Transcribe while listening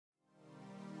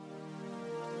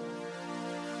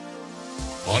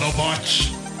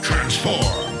Autobots, transform!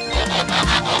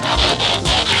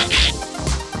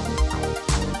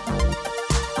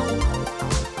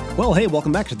 Well, hey,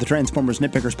 welcome back to the Transformers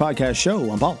Nitpickers Podcast Show.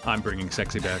 I'm Paul. I'm bringing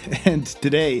sexy back. And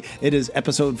today, it is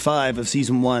episode 5 of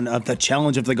season 1 of The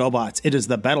Challenge of the Gobots. It is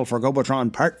the Battle for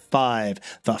Gobotron Part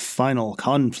 5, The Final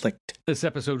Conflict. This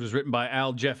episode was written by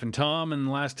Al, Jeff, and Tom, and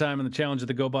last time in the Challenge of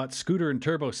the Gobots, Scooter and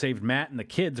Turbo saved Matt and the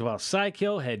kids while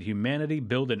Psykill had humanity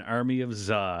build an army of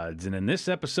Zods. And in this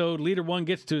episode, Leader 1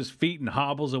 gets to his feet and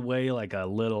hobbles away like a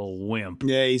little wimp.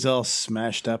 Yeah, he's all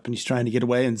smashed up and he's trying to get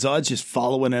away, and Zod's just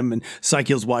following him, and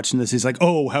Psykill's watching this. He's like,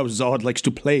 oh, how Zod likes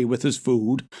to play with his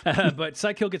food. But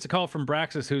Psykill gets a call from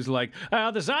Braxis, who's like,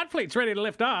 the Zod fleet's ready to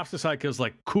lift off. So Psykill's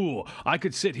like, cool, I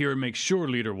could sit here and make sure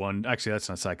Leader 1... Actually, that's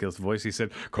not Psykill's voice. He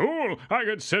said, cool, I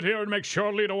could sit here and make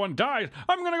sure Leader 1 dies.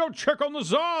 I'm going to go check on the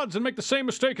Zods and make the same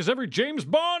mistake as every James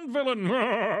Bond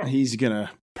villain. He's going to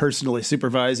personally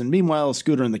supervise, and meanwhile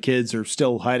Scooter and the kids are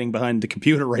still hiding behind the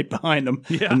computer right behind him,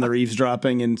 and they're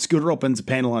eavesdropping, and Scooter opens a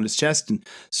panel on his chest and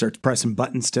starts pressing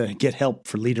buttons to get help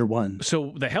for Leader 1.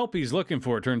 So the help he's looking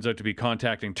for turns out to be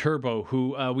contacting Turbo,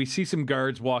 who we see some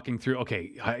guards walking through.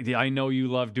 Okay, I know you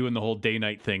love doing the whole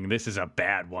day-night thing. This is a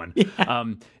bad one.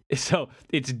 So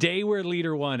it's day where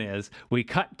Leader 1 is. We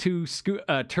cut to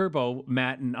Turbo,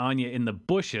 Matt, and Anya in the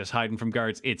bushes hiding from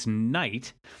guards. It's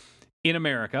night in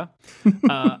America,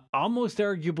 almost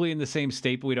arguably in the same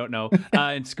state, but we don't know.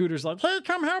 And Scooter's like, hey,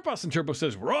 come help us. And Turbo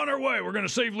says, we're on our way. We're going to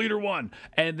save Leader 1.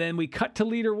 And then we cut to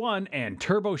Leader 1 and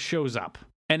Turbo shows up.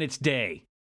 And it's day.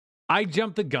 I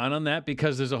jumped the gun on that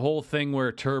because there's a whole thing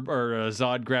where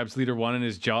Zod grabs Leader 1 in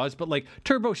his jaws, but like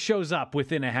Turbo shows up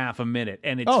within a half a minute,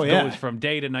 and it goes from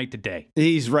day to night to day.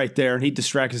 He's right there, and he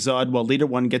distracts Zod while Leader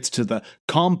 1 gets to the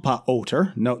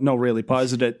Compa-Oter. No, really,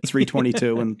 pause it at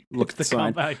 322 and look at the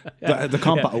sign. The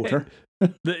Compa-Oter.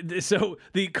 So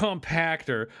the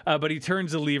compactor, but he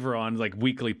turns the lever on, like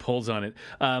weakly pulls on it.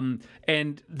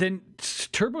 And then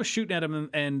Turbo's shooting at him,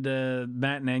 and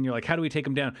Matt and Anya are like, how do we take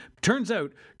him down? Turns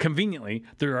out, conveniently,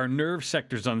 there are nerve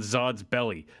sectors on Zod's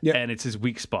belly, and it's his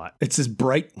weak spot. It's his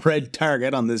bright red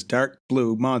target on this dark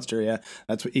blue monster,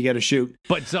 that's what you got to shoot.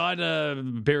 But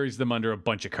Zod buries them under a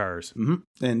bunch of cars.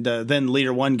 Mm-hmm. And then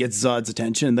Leader 1 gets Zod's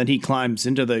attention, and then he climbs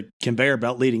into the conveyor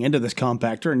belt leading into this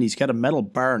compactor, and he's got a metal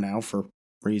bar now for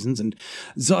reasons, and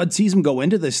Zod sees him go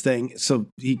into this thing, so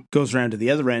he goes around to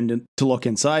the other end to look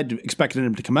inside, expecting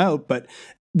him to come out, but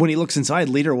when he looks inside,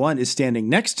 Leader 1 is standing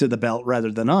next to the belt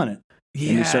rather than on it.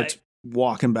 And he starts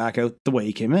walking back out the way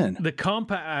he came in. The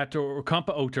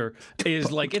Compa-Oter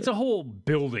is like, it's a whole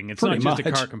building. It's Pretty not just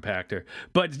much a car compactor.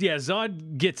 But yeah,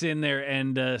 Zod gets in there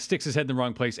and sticks his head in the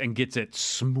wrong place and gets it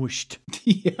smooshed.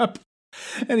 Yep.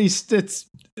 And he's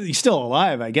still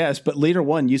alive, I guess, but Leader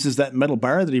 1 uses that metal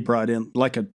bar that he brought in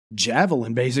like a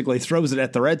javelin, basically throws it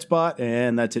at the red spot,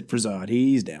 and that's it for Zod.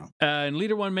 He's down. And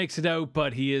Leader 1 makes it out,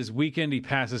 but he is weakened. He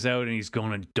passes out, and he's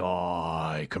going to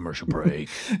die. Commercial break.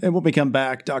 And when we come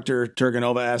back, Dr.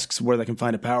 Turganova asks where they can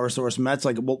find a power source. Matt's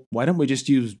like, well, why don't we just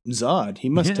use Zod? He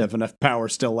must have enough power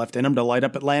still left in him to light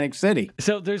up Atlantic City.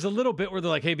 So there's a little bit where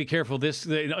they're like, hey, be careful. Dr.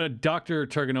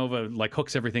 Turganova like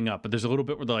hooks everything up, but there's a little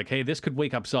bit where they're like, hey, this could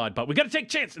wake up Zod, but we got to take a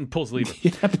chance, and pulls the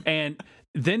lever. And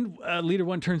then Leader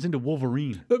 1 turns into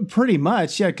Wolverine. Pretty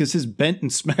much, because his bent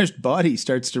and smashed body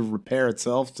starts to repair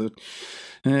itself.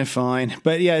 Fine.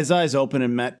 But yeah, his eyes open,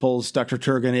 and Matt pulls Dr.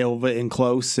 Turganova in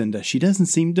close, and she doesn't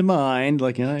seem to mind.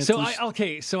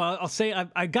 I'll say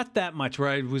I got that much where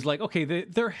I was like, okay,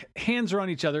 their hands are on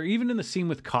each other, even in the scene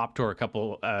with Coptor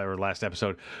or last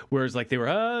episode, whereas like they were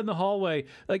in the hallway,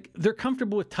 like they're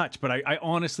comfortable with touch, but I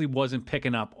honestly wasn't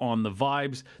picking up on the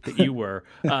vibes that you were.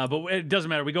 But it doesn't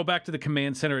matter. We go back to the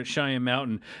command center at Cheyenne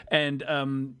Mountain, and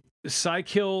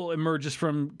Psykill emerges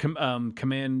from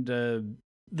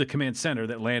the command center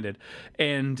that landed,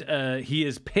 and he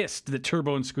is pissed that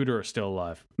Turbo and Scooter are still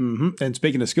alive. Mm-hmm. And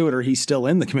speaking of Scooter, he's still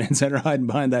in the command center hiding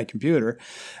behind that computer.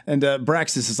 And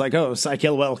Braxis is like, oh,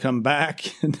 Psykill, welcome back.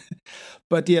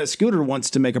 But yeah, Scooter wants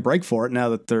to make a break for it now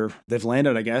that they've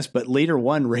landed, I guess. But Leader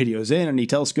 1 radios in, and he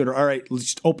tells Scooter, all right, let's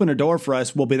just open a door for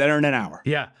us. We'll be there in an hour.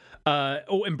 Yeah.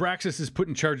 And Braxis is put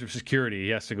in charge of security. He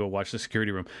has to go watch the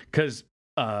security room because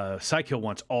Psykill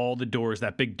wants all the doors,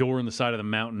 that big door in the side of the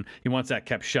mountain. He wants that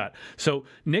kept shut. So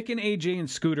Nick and AJ and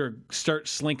Scooter start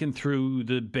slinking through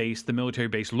the base, the military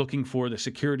base, looking for the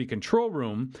security control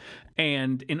room.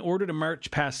 And in order to march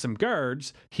past some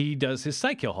guards, he does his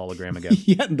Psykill hologram again.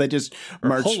 Yeah, they just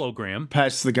march hologram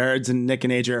past the guards, and Nick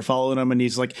and AJ are following him, and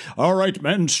he's like, all right,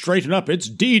 men, straighten up. It's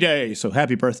D-Day. So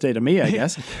happy birthday to me, I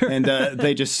guess. And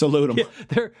they just salute him.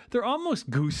 Yeah, they're almost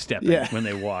goose stepping when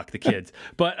they walk, the kids.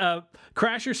 But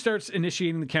Crasher starts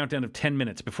initiating the countdown of 10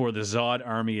 minutes before the Zod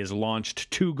army is launched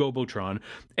to Gobotron,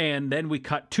 and then we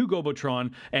cut to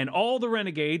Gobotron, and all the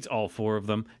Renegades, all 4 of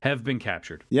them, have been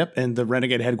captured. Yep, and the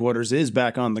Renegade headquarters is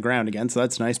back on the ground again, so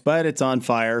that's nice, but it's on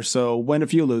fire, so win a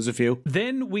few, lose a few.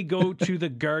 Then we go to the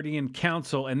Guardian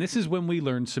Council, and this is when we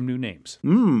learn some new names.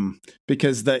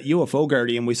 Because that UFO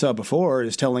Guardian we saw before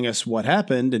is telling us what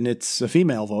happened, and it's a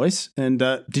female voice. And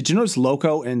did you notice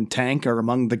Loco and Tank are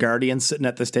among the Guardians sitting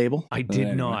at this table? I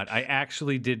did not. I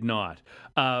actually did not.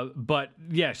 But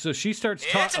yeah, so she starts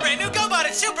talking. It's a brand new GoBot.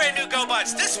 It's 2 brand new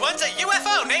GoBots. This one's a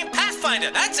UFO named Pathfinder.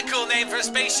 That's a cool name for a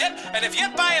spaceship. And if you're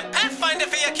buying Pathfinder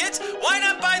for your kids, why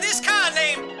not buy this car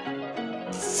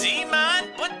named Z-Man?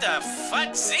 What the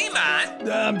fuck,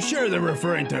 Z-Man? I'm sure they're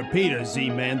referring to Peter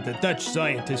Z-Man, the Dutch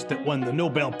scientist that won the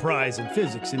Nobel Prize in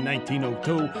Physics in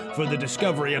 1902 for the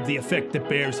discovery of the effect that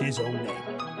bears his own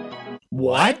name.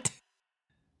 What?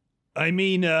 I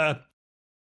mean,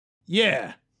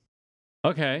 yeah.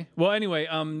 Okay. Well, anyway,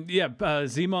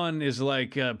 Zeman is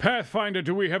like, Pathfinder,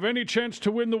 do we have any chance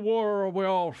to win the war or we're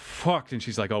all fucked? And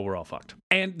she's like, oh, we're all fucked.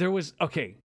 And there was,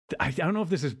 okay, I don't know if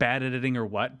this is bad editing or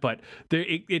what, but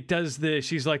it does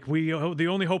she's like, the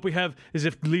only hope we have is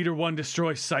if Leader 1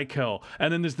 destroys Psycho.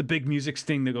 And then there's the big music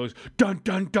sting that goes, dun,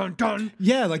 dun, dun, dun.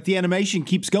 Yeah, like the animation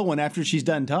keeps going after she's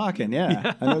done talking.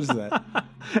 Yeah. I noticed that.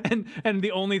 and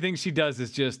the only thing she does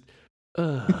is just,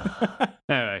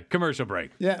 Anyway, commercial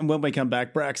break. Yeah, and when we come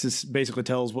back, Braxis basically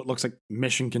tells what looks like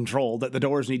mission control that the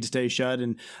doors need to stay shut,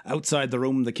 and outside the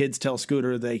room, the kids tell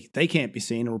Scooter they can't be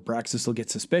seen, or Braxis will get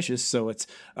suspicious, so it's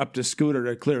up to Scooter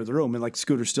to clear the room, and like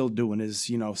Scooter's still doing his,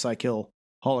 Psykill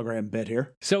hologram bit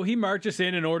here. So he marches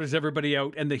in and orders everybody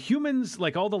out, and the humans,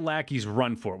 like all the lackeys,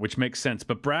 run for it, which makes sense.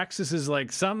 But Braxis is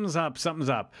like, something's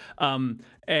up.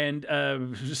 And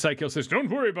Psycho says, don't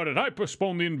worry about it. I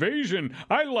postponed the invasion.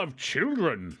 I love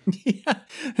children. Yeah.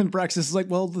 And Braxis is like,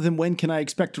 well, then when can I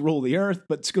expect to rule the earth?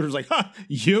 But Scooter's like,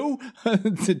 you?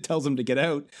 It tells him to get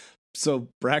out. So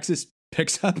Braxis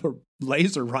picks up a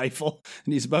laser rifle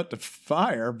and he's about to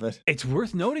fire, but it's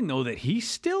worth noting though that he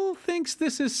still thinks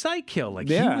this is Psykill. Like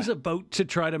he was about to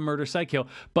try to murder Psykill,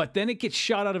 but then it gets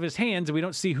shot out of his hands and we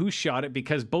don't see who shot it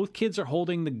because both kids are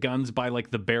holding the guns by like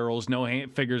the barrels, no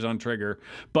fingers on trigger.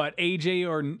 But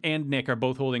AJ and Nick are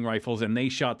both holding rifles and they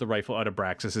shot the rifle out of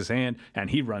Braxis's hand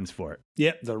and he runs for it.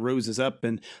 Yep, the ruse is up,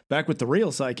 and back with the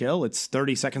real Psykill, it's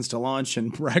 30 seconds to launch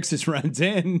and Braxis runs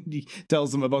in. He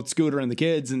tells them about Scooter and the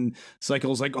kids, and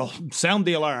Psykill's like, oh, sound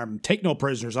the alarm. Take no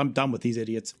prisoners. I'm done with these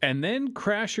idiots. And then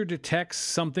Crasher detects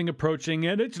something approaching,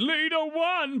 and it's Leader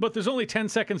 1, but there's only 10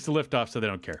 seconds to lift off, so they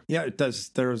don't care. Yeah, it does.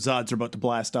 Their Zods are about to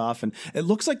blast off, and it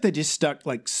looks like they just stuck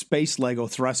like space Lego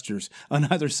thrusters on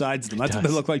either sides of them. That's what they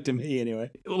look like to me,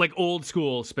 anyway. Like old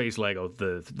school space Lego,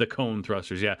 the cone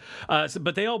thrusters, yeah.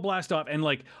 But they all blast off, and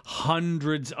like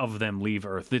hundreds of them leave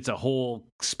Earth. It's a whole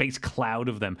space cloud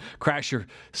of them. Crasher,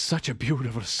 such a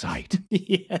beautiful sight.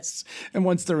 Yes. And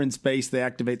once they're in space, they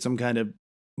activate some kind of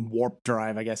warp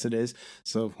drive, I guess it is.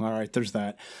 So, all right, there's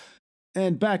that.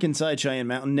 And back inside Cheyenne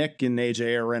Mountain, Nick and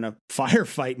AJ are in a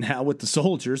firefight now with the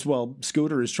soldiers while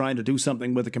Scooter is trying to do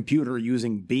something with a computer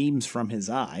using beams from his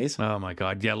eyes. Oh my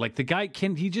God. Yeah, like the guy,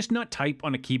 can he just not type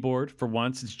on a keyboard for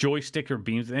once? It's joystick or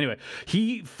beams. Anyway,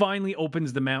 he finally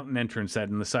opens the mountain entrance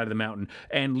on the side of the mountain,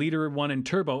 and Leader 1 and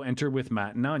Turbo enter with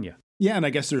Matt and Anya. Yeah, and I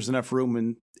guess there's enough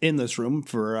room in this room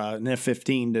for an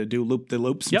F-15 to do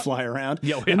loop-de-loops and fly around.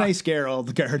 Yeah. And they scare all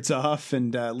the guards off,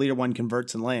 and Leader 1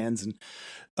 converts and lands, and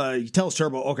he tells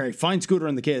Turbo, okay, find Scooter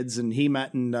and the kids, and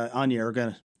Matt, and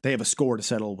Anya they have a score to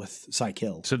settle with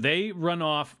Psykill. So they run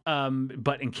off,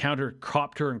 but encounter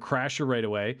Copter and Crasher right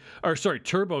away. Or sorry,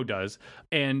 Turbo does,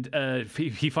 and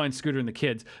he finds Scooter and the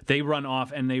kids. They run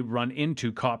off, and they run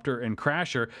into Copter and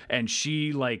Crasher, and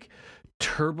she, like...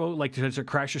 Turbo, like, does a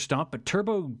Crasher stomp, but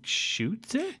Turbo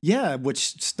shoots it? Yeah, which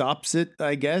stops it,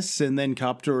 I guess, and then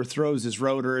Copter throws his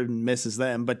rotor and misses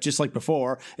them, but just like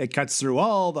before, it cuts through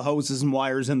all the hoses and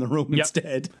wires in the room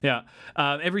instead. Yeah,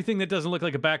 everything that doesn't look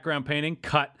like a background painting,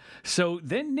 cut. So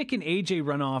then Nick and AJ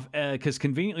run off, because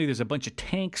conveniently there's a bunch of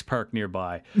tanks parked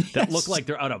nearby that look like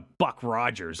they're out of Buck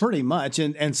Rogers. Pretty much,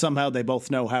 and somehow they both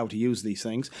know how to use these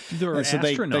things. They're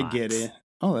astronauts. They get in.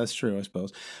 Oh, that's true, I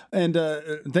suppose. And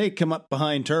they come up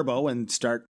behind Turbo and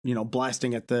start,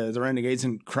 blasting at the Renegades,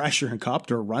 and Crasher and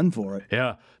Copter run for it.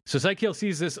 Yeah. So Psykill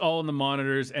sees this all in the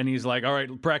monitors, and he's like, all right,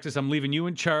 Praxis, I'm leaving you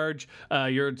in charge.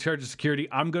 You're in charge of security.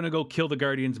 I'm going to go kill the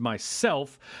Guardians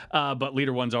myself, but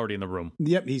Leader 1's already in the room.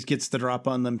 Yep, he gets the drop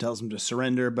on them, tells them to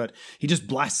surrender, but he just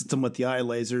blasts them with the eye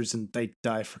lasers, and they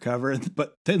die for cover.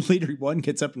 But then Leader 1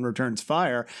 gets up and returns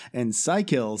fire, and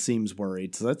Psykill seems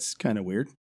worried, so that's kind of weird.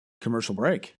 Commercial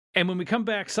break. And when we come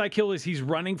back, Psykill he's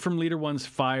running from Leader One's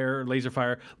laser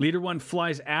fire. Leader One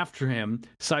flies after him.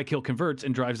 Psykill converts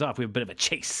and drives off. We have a bit of a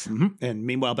chase. Mm-hmm. And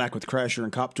meanwhile, back with Crasher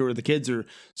and Coptor, the kids are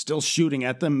still shooting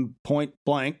at them point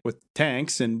blank with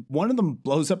tanks. And one of them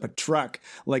blows up a truck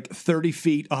like 30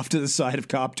 feet off to the side of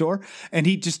Coptor. And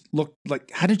he just looked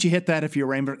like, how did you hit that if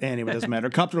you're aiming? Anyway, it doesn't matter.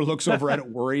 Coptor looks over at it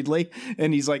worriedly.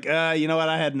 And he's like, you know what?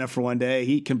 I had enough for one day.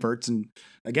 He converts and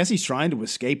I guess he's trying to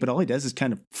escape, but all he does is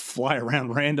kind of fly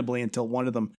around randomly until one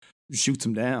of them shoots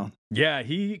him down. Yeah,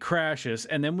 he crashes,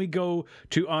 and then we go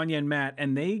to Anya and Matt,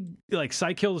 and they,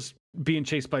 Psykill's being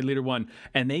chased by Leader One,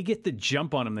 and they get the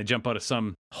jump on him. They jump out of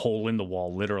some hole in the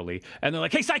wall, literally, and they're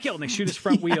like, hey, Psykill, and they shoot his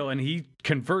front wheel, and he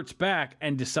converts back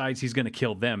and decides he's going to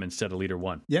kill them instead of Leader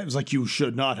One. Yeah, it was like, you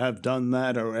should not have done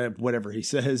that, or whatever he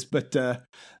says, but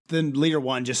then Leader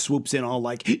One just swoops in all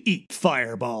like, eat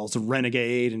fireballs,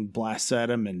 renegade, and blasts at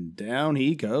him, and down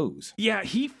he goes. Yeah,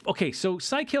 so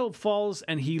Psykill falls,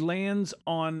 and he lands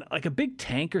on like a big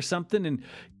tank or something, and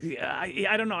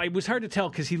I don't know, it was hard to tell,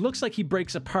 because he looks like he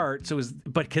breaks apart,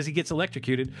 but because he gets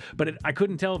electrocuted, but I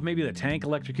couldn't tell if maybe the tank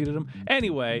electrocuted him.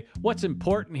 Anyway, what's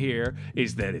important here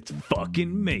is that it's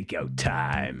fucking makeout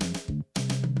time.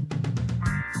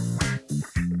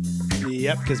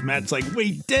 Yep, because Matt's like,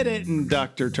 we did it, and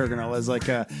Dr. Turgonel is like,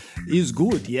 is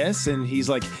good, yes, and he's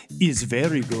like, is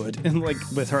very good, and like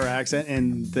with her accent,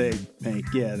 and they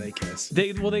kiss.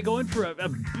 They go in for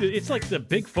it's like the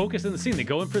big focus in the scene. They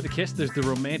go in for the kiss. There's the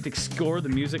romantic score. The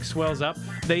music swells up.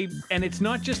 And it's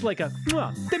not just like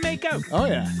they make out. Oh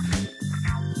yeah.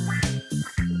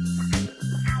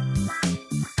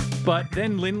 But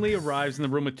then Lindley arrives in the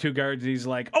room with two guards, and he's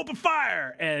like, open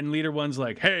fire! And Leader One's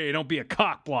like, hey, don't be a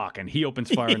cock block. And he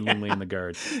opens fire on Lindley and the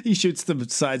guards. He shoots the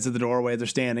sides of the doorway they're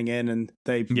standing in, and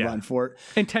they run for it.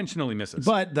 Intentionally misses.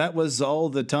 But that was all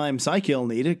the time Psykill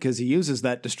needed, because he uses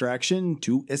that distraction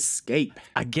to escape.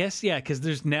 I guess, yeah, because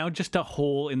there's now just a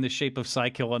hole in the shape of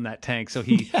Psykill on that tank. So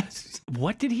he... Yes.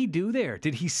 What did he do there?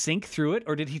 Did he sink through it,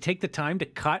 or did he take the time to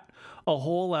cut a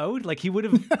hole out? Like, he would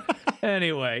have...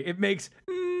 Anyway, it makes...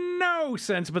 no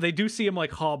sense, but they do see him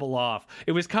like hobble off.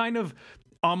 It was kind of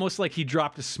almost like he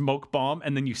dropped a smoke bomb,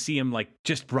 and then you see him like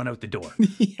just run out the door.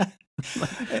 Yeah.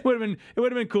 It would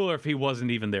have been cooler if he wasn't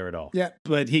even there at all. Yeah,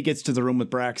 but he gets to the room with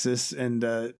Braxis,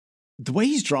 and the way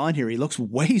he's drawn here, he looks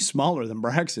way smaller than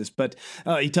Braxis, but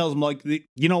he tells him, like,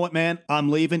 you know what, man, I'm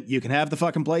leaving. You can have the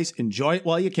fucking place. Enjoy it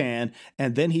while you can.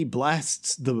 And then he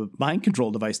blasts the mind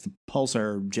control device, the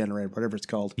pulsar generator, whatever it's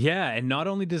called. Yeah, and not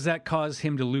only does that cause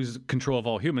him to lose control of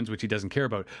all humans, which he doesn't care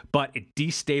about, but it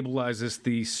destabilizes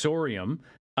the Sorium,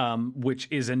 which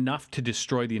is enough to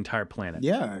destroy the entire planet.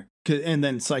 Yeah, and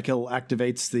then Psykill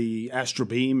activates the Astro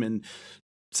Beam and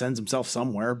sends himself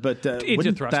somewhere, but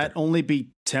wouldn't that only be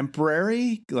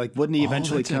temporary? Like, wouldn't he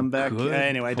eventually come back?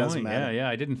 Anyway, it doesn't matter. Yeah,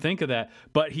 I didn't think of that.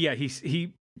 But yeah,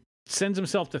 he sends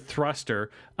himself to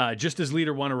Thruster just as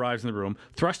Leader One arrives in the room.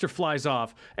 Thruster flies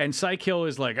off, and Psykill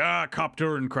is like,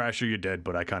 Copter and Crasher, you're dead,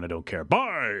 but I kind of don't care.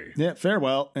 Bye! Yeah,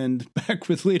 farewell. And back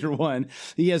with Leader One,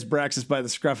 he has Braxis by the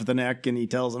scruff of the neck, and he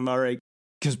tells him, all right,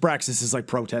 because Braxis is like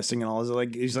protesting and all.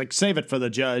 He's like, save it for the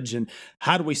judge. And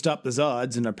how do we stop the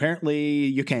Zods? And apparently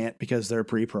you can't, because they're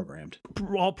pre-programmed.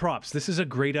 All props. This is a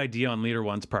great idea on Leader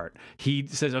One's part. He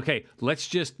says, okay, let's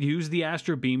just use the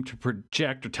Astro Beam to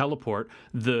project or teleport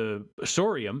the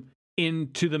Sorium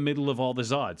into the middle of all the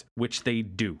Zods, which they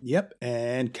do. Yep,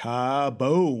 and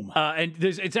kaboom. And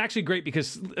it's actually great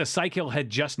because Psykill had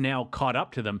just now caught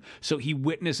up to them, so he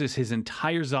witnesses his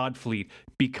entire Zod fleet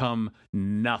become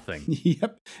nothing.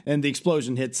 Yep, and the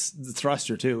explosion hits the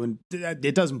thruster too, and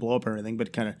it doesn't blow up or anything, but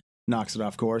it kind of knocks it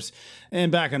off course.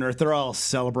 And back on Earth, they're all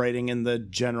celebrating, and the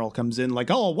general comes in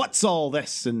like, oh, what's all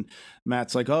this? And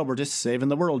Matt's like, oh, we're just saving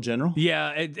the world, General. Yeah,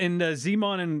 and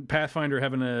Zemon and Pathfinder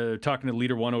talking to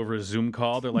Leader One over a Zoom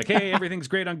call. They're like, hey, everything's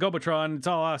great on Gobotron. It's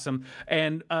all awesome.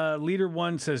 And Leader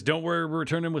One says, don't worry, we're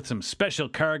returning with some special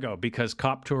cargo because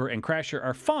Coptor and Crasher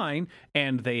are fine,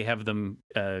 and they have them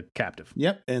captive.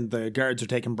 Yep, and the guards are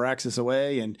taking Braxis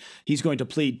away, and he's going to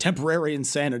plead temporary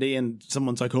insanity, and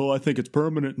someone's like, oh, I think it's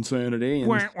permanent insanity.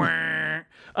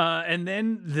 And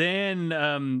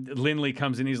then Lindley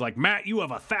comes in. He's like, Matt, you have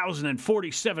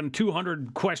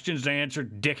 1,047,200 questions to answer,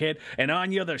 dickhead. And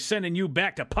Anya, they're sending you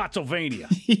back to Pottsylvania.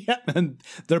 Yeah, and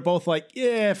they're both like,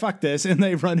 yeah, fuck this. And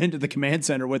they run into the command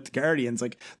center with the Guardians.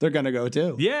 Like, they're going to go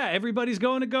too. Yeah, everybody's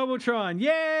going to Gobotron.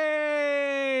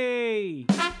 Yay!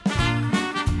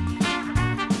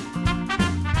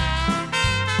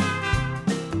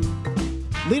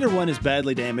 Leader 1 is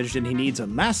badly damaged and he needs a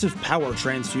massive power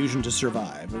transfusion to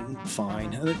survive.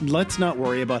 Fine. Let's not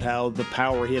worry about how the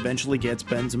power he eventually gets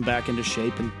bends him back into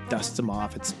shape and dusts him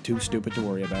off. It's too stupid to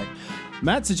worry about.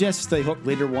 Matt suggests they hook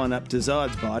Leader 1 up to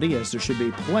Zod's body, as there should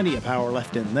be plenty of power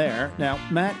left in there. Now,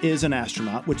 Matt is an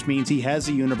astronaut, which means he has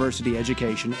a university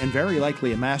education and very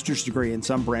likely a master's degree in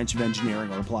some branch of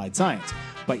engineering or applied science.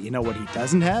 But you know what he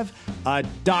doesn't have? A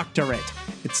doctorate.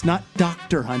 It's not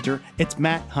Dr. Hunter, it's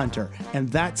Matt Hunter. And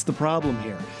that's the problem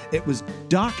here. It was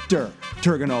Dr.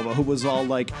 Turganova who was all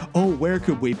like, oh, where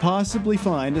could we possibly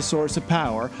find a source of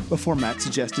power, before Matt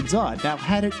suggested Zod. Now,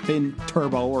 had it been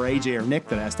Turbo or AJ or Nick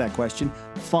that asked that question,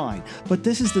 fine. But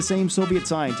this is the same Soviet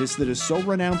scientist that is so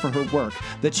renowned for her work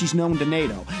that she's known to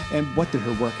NATO. And what did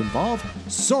her work involve?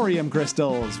 Thorium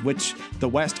crystals, which the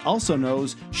West also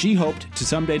knows she hoped to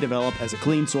someday develop as a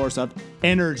clean source of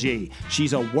energy.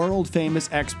 She's a world-famous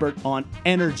expert on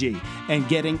energy and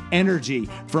getting energy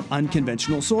from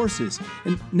unconventional sources.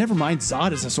 And never mind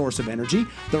Zod as a source of energy.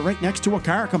 They're right next to a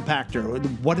car compactor.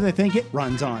 What do they think it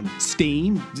runs on?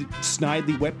 Steam?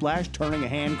 Snidely whiplash turning a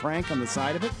hand crank on the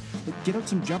side of it? Get out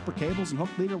some jumper cables and hook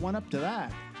Leader 1 up to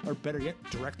that. Or better yet,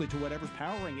 directly to whatever's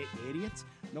powering it, idiots.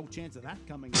 No chance of that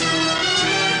coming.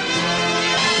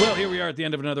 Well, here we are at the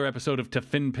end of another episode of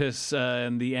Tafinpis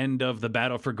and the end of the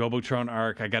Battle for Gobotron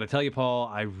arc. I gotta tell you, Paul,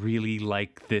 I really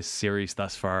like this series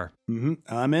thus far.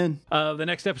 I'm in. The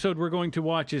next episode we're going to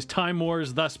watch is Time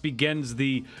Wars, thus begins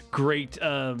the great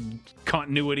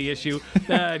continuity issue.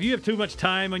 If you have too much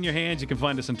time on your hands, you can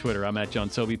find us on Twitter. I'm at John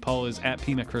Sobey. Paul is at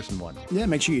PMcPherson1. Yeah,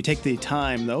 make sure you take the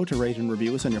time, though, to rate and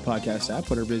review us on your podcast app,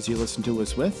 whatever it is you listen to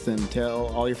us with, and tell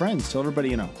all your friends. Tell everybody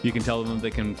you know. You can tell them they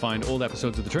can find old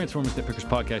episodes of the Transformers Nitpickers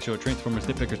podcast show at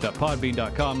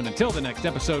transformersnitpickers.podbean.com. And until the next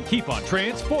episode, keep on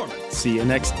transforming. See you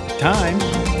next time.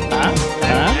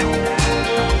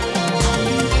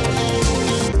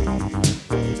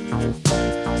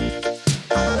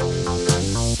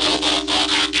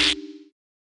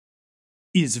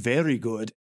 Is very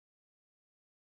good.